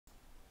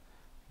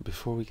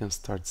before we can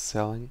start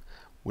selling,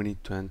 we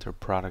need to enter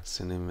products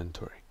in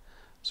inventory.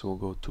 So we'll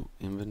go to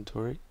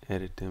inventory,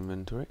 edit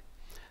inventory.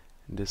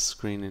 And this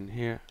screen in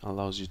here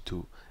allows you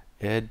to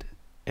add,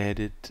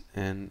 edit,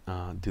 and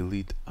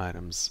delete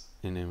items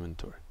in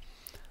inventory.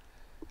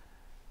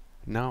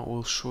 Now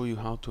we'll show you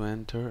how to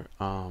enter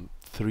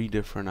 3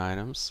 different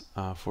items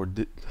for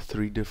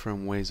 3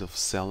 different ways of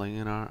selling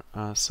in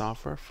our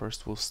software.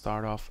 First, we'll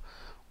start off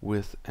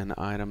with an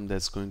item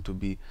that's going to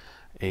be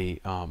a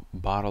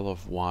bottle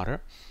of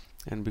water,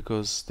 and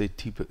because they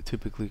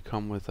typically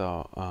come with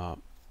a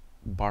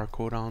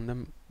barcode on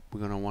them, we're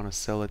going to want to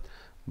sell it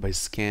by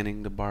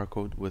scanning the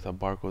barcode with a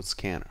barcode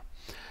scanner.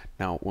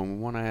 Now when we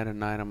want to add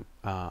an item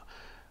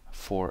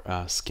for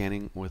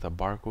scanning with a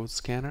barcode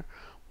scanner,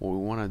 what we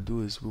want to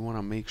do is we want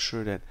to make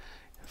sure that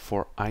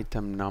for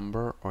item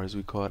number, or as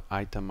we call it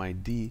item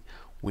ID,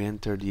 we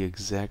enter the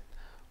exact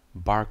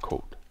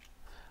barcode.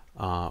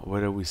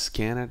 Whether we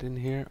scan it in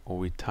here or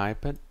we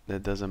type it,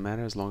 that doesn't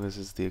matter as long as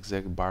it's the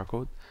exact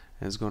barcode,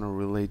 and it's going to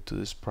relate to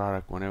this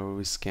product whenever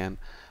we scan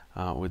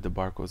with the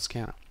barcode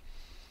scanner.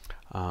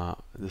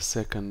 The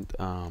second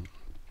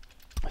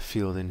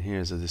field in here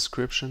is a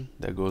description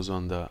that goes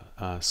on the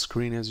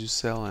screen as you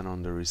sell and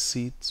on the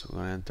receipt. So we're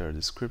going to enter a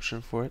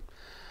description for it.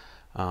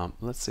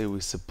 Let's say we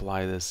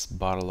supply this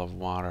bottle of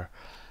water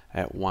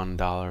at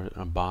 $1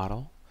 a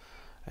bottle,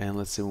 and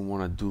let's say we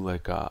want to do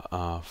like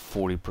a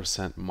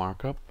 40%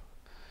 markup,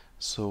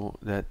 so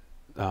that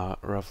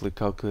roughly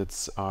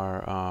calculates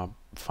our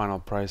final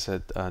price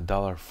at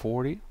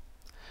 $1.40.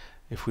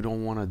 If we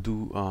don't want to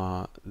do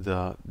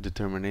the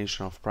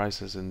determination of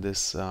prices in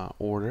this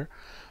order,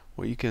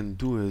 what you can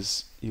do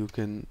is you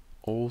can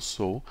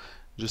also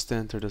just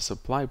enter the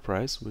supply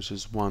price, which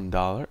is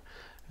 $1,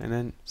 and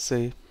then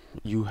say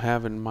you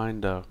have in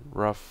mind a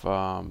rough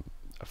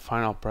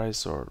final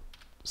price or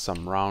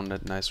some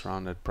nice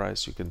rounded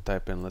price. You can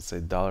type in, let's say,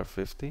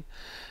 $1.50,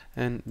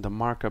 and the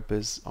markup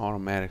is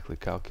automatically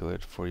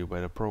calculated for you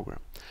by the program.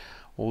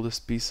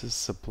 Oldest pieces,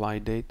 supply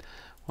date.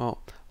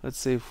 Well, let's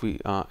say if we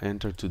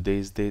enter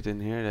today's date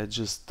in here, that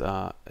just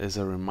is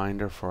a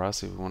reminder for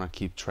us if we want to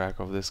keep track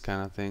of this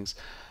kind of things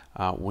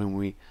when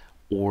we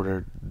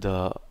ordered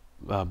the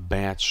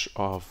batch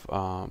of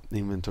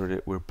inventory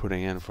that we're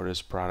putting in for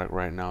this product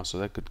right now. So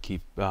that could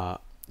keep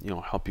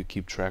help you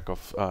keep track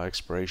of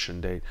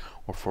expiration date,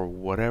 or for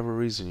whatever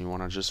reason you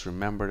want to just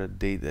remember the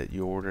date that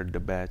you ordered the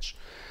batch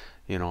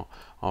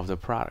of the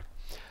product.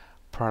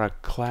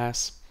 Product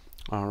class,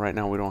 right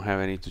now we don't have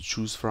any to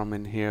choose from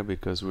in here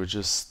because we're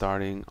just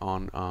starting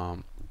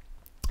on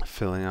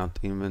filling out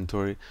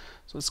inventory.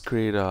 So let's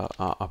create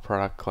a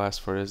product class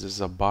for this. This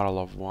is a bottle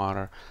of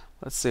water.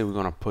 Let's say we're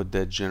gonna put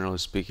that, generally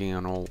speaking,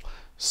 on all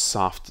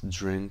soft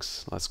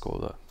drinks. Let's call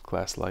the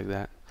class like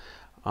that.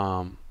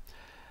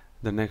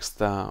 The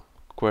next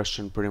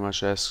question pretty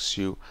much asks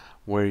you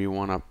where you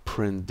want to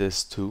print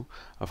this to.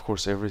 Of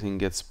course, everything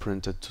gets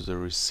printed to the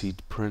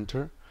receipt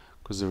printer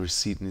because the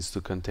receipt needs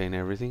to contain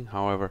everything.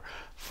 However,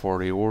 for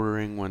the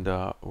ordering, when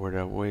the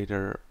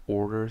waiter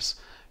orders,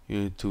 you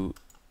need to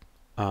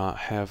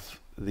have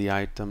the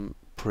item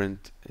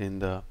print in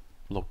the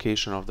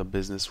location of the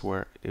business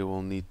where it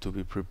will need to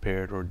be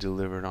prepared or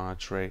delivered on a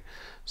tray.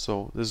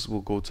 So this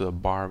will go to the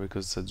bar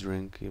because it's a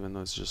drink, even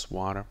though it's just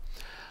water.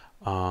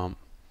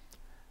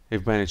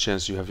 If by any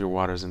chance you have your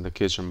waters in the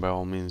kitchen, by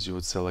all means you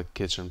would select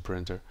kitchen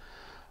printer.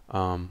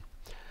 The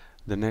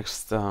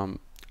next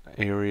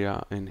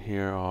area in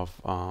here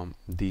of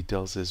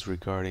details is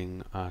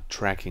regarding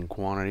tracking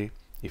quantity.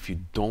 If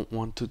you don't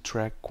want to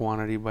track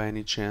quantity by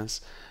any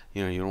chance,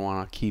 you don't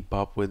want to keep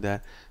up with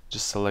that,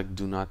 just select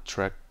do not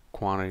track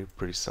quantity.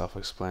 Pretty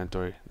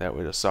self-explanatory. That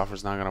way the software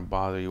is not going to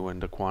bother you when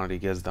the quantity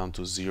gets down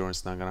to 0.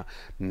 It's not going to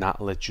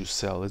not let you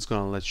sell. It's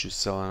going to let you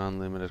sell an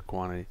unlimited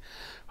quantity.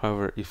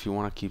 However, if you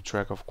want to keep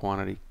track of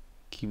quantity,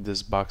 keep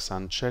this box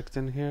unchecked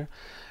in here,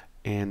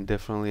 and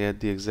definitely add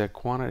the exact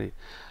quantity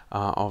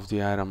of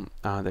the item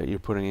that you're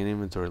putting in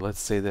inventory. Let's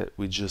say that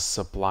we just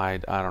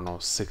supplied, I don't know,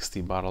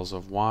 60 bottles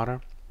of water.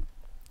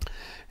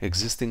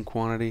 Existing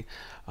quantity,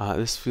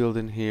 this field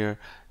in here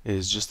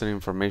is just an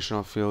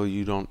informational field.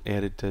 You don't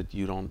edit it,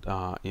 you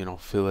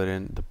don't fill it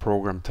in. The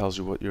program tells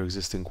you what your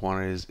existing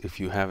quantity is if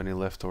you have any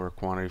leftover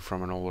quantity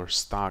from an older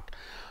stock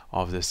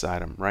of this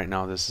item. Right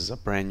now this is a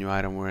brand new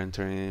item we're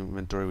entering in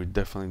inventory. We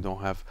definitely don't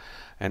have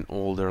an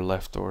older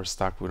leftover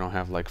stock. We don't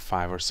have like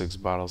 5 or 6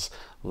 bottles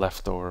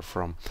leftover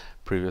from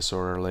previous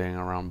order laying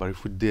around, but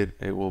if we did,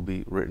 it will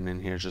be written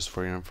in here just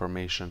for your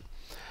information.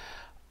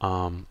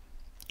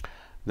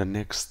 The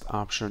next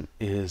option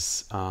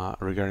is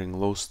regarding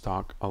low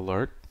stock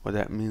alert. What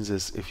that means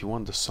is if you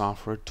want the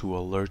software to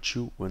alert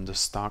you when the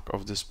stock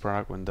of this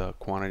product, when the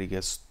quantity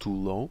gets too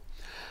low,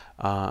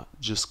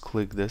 just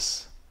click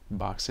this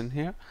box in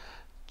here,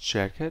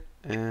 check it,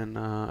 and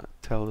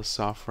tell the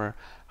software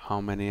how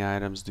many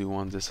items do you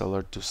want this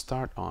alert to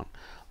start on.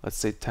 Let's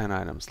say 10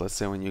 items. Let's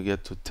say when you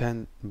get to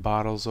 10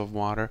 bottles of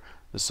water,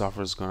 the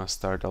software is going to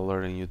start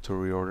alerting you to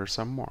reorder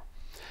some more.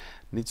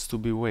 needs to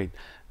be weighed.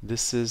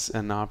 This is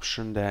an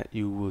option that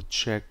you will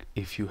check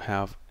if you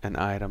have an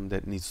item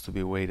that needs to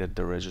be weighed at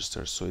the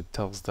register. So it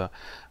tells the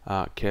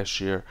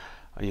cashier,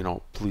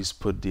 please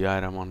put the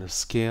item on the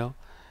scale.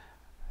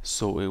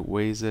 So it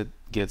weighs it,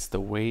 gets the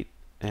weight,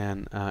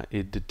 and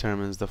it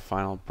determines the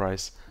final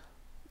price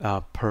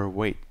per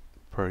weight,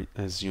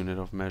 as unit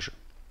of measure.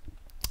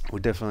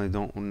 We're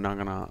not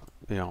gonna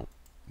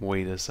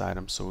weigh this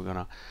item, so we're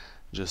gonna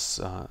just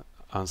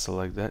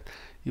unselect that.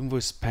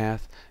 Invoice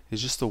path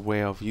is just a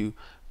way of you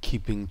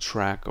keeping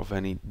track of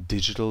any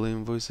digital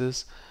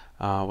invoices.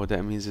 What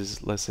that means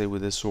is, let's say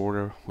with this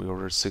order, we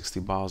ordered 60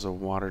 bottles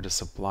of water. The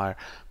supplier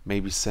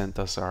maybe sent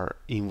us our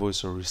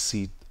invoice or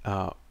receipt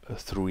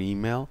through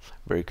email.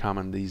 Very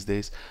common these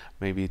days.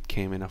 Maybe it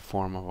came in a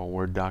form of a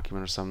Word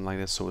document or something like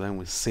that. So then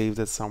we save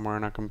that somewhere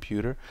on a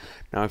computer.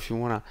 Now if you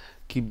want to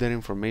keep that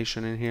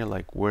information in here,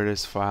 like where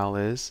this file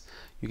is,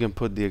 you can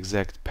put the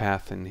exact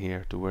path in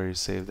here to where you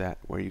save that,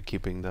 where you're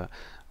keeping the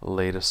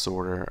latest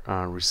order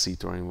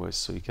receipt or invoice,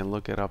 so you can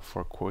look it up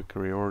for quick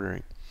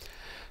reordering.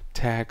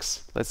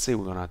 Tax, let's say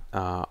we're gonna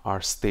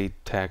our state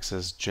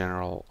taxes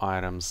general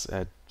items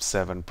at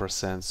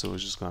 7%, so we're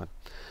just gonna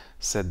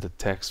set the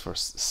tax for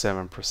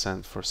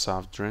 7% for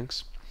soft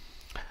drinks.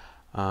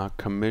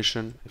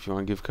 Commission, if you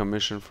want to give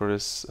commission for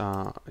this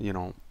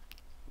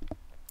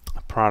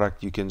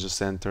product, you can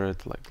just enter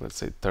it, like let's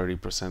say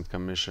 30%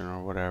 commission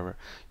or whatever.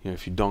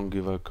 If you don't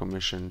give a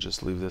commission,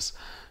 just leave this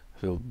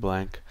field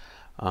blank.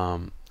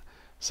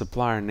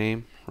 Supplier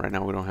name, right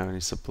now we don't have any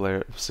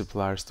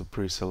suppliers to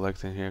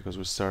pre-select in here because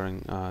we're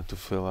starting to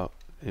fill out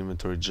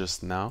inventory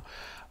just now.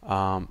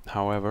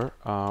 However,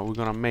 we're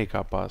gonna make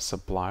up a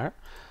supplier.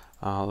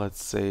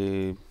 Let's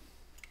say,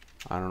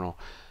 I don't know,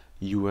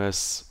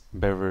 US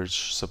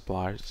beverage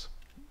suppliers.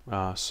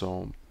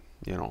 So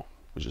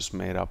we just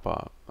made up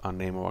a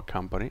name of a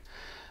company.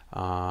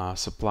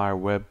 Supplier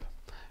web,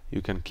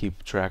 you can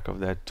keep track of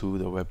that too,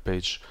 the web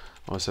page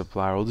of a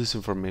supplier. All this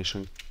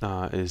information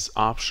is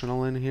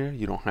optional in here.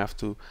 You don't have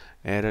to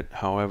add it.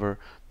 However,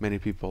 many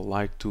people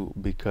like to,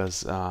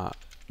 because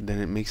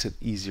then it makes it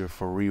easier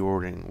for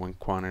reordering when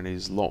quantity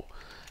is low.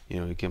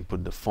 You can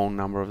put the phone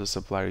number of the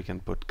supplier, you can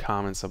put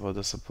comments about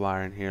the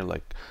supplier in here,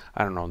 like,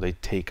 I don't know, they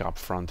take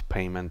upfront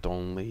payment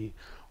only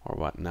or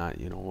whatnot,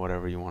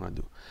 whatever you want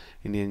to do.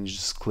 And then you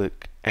just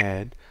click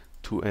add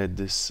to add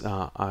this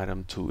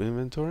item to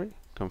inventory,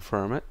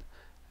 confirm it,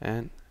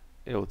 and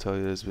it will tell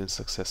you that it's been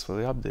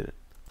successfully updated.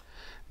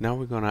 Now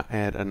we're gonna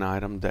add an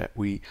item that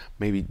we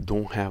maybe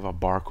don't have a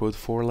barcode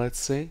for, let's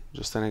say,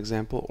 just an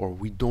example, or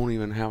we don't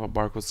even have a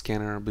barcode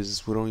scanner in our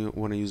business. We don't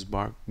want to use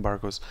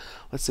barcodes.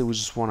 Let's say we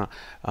just want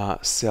to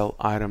sell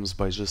items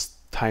by just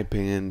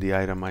typing in the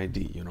item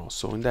ID,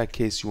 So in that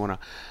case, you want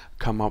to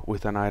come up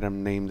with an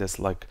item name that's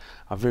like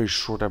a very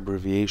short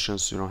abbreviation,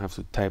 so you don't have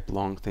to type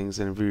long things,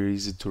 and very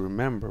easy to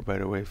remember, by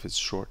the way, if it's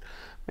short.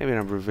 Maybe an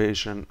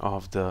abbreviation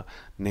of the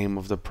name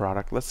of the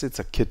product. Let's say it's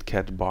a Kit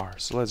Kat bar,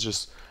 so let's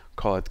just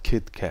call it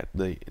Kit Kat,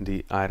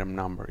 the item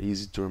number.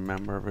 Easy to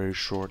remember, very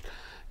short,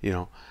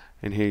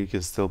 and here you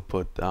can still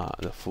put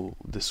the full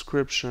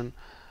description.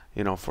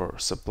 For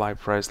supply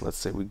price, let's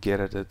say we get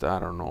it at, I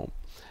don't know,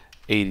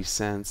 80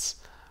 cents.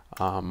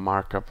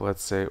 Markup,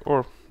 let's say,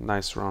 or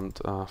nice round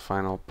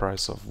final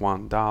price of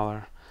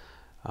 $1.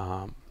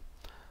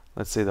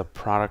 Let's say the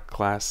product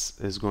class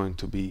is going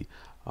to be,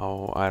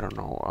 I don't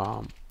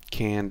know,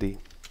 candy.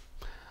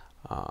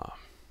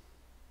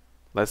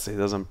 Let's say it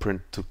doesn't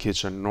print to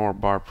kitchen nor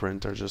bar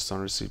printer, just on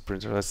receipt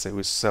printer. Let's say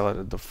we sell it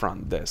at the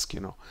front desk,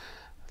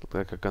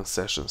 like a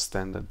concession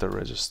stand at the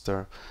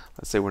register.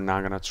 Let's say we're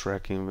not gonna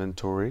track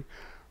inventory,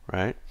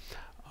 right?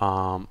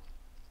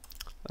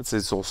 Let's say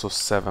it's also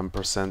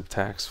 7%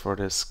 tax for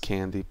this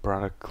candy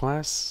product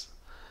class.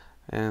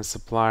 And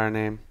supplier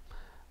name,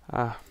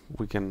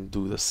 we can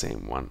do the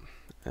same one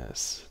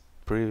as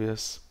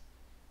previous.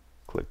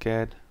 Click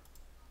add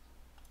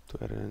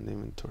to add it in the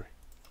inventory.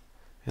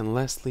 And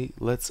lastly,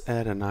 let's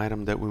add an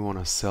item that we want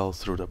to sell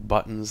through the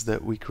buttons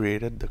that we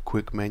created, the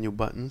quick menu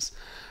buttons.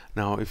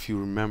 Now, if you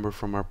remember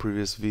from our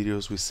previous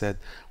videos, we said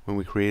when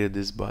we created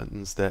these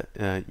buttons that,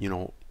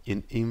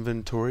 in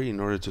inventory, in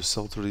order to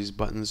sell through these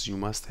buttons, you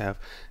must have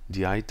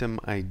the item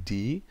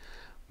ID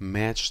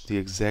match the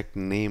exact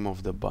name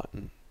of the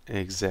button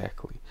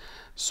exactly,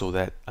 so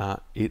that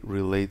it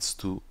relates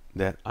to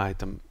that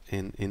item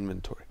in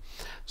inventory.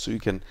 So you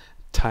can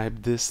type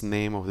this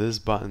name of this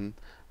button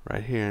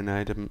right here in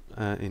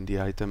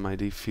the item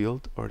ID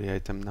field or the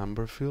item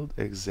number field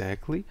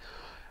exactly,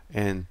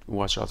 and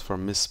watch out for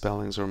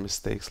misspellings or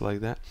mistakes like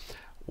that.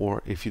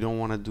 Or if you don't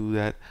want to do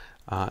that,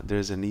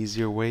 there's an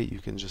easier way. You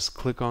can just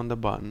click on the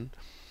button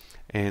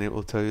and it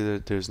will tell you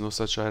that there's no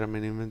such item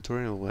in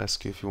inventory. It will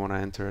ask you if you want to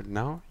enter it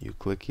now. You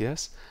click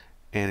yes,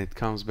 and it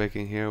comes back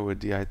in here with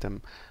the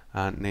item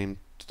name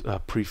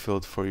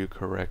pre-filled for you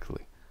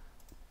correctly,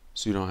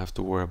 so you don't have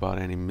to worry about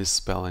any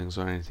misspellings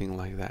or anything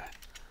like that.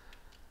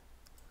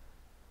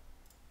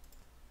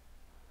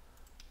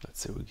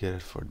 Let's say we get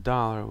it for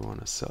 $1, we want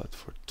to sell it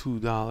for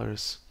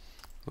 $2.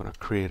 I'm going to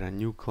create a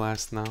new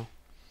class now,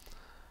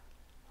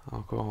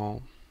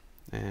 alcohol,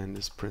 and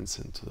this prints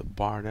into the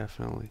bar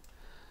definitely.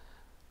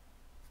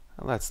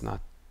 Let's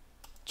not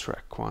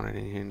track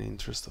quantity here in the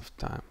interest of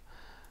time.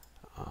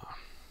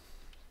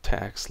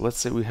 Tax, let's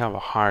say we have a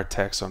higher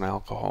tax on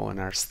alcohol in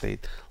our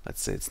state.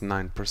 Let's say it's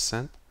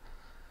 9%,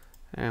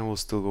 and we'll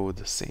still go with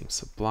the same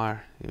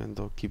supplier, even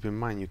though keep in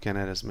mind you can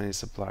add as many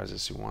suppliers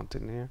as you want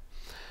in here.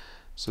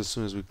 So as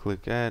soon as we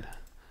click add,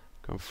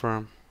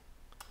 confirm,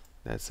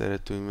 that's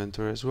added to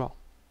inventory as well.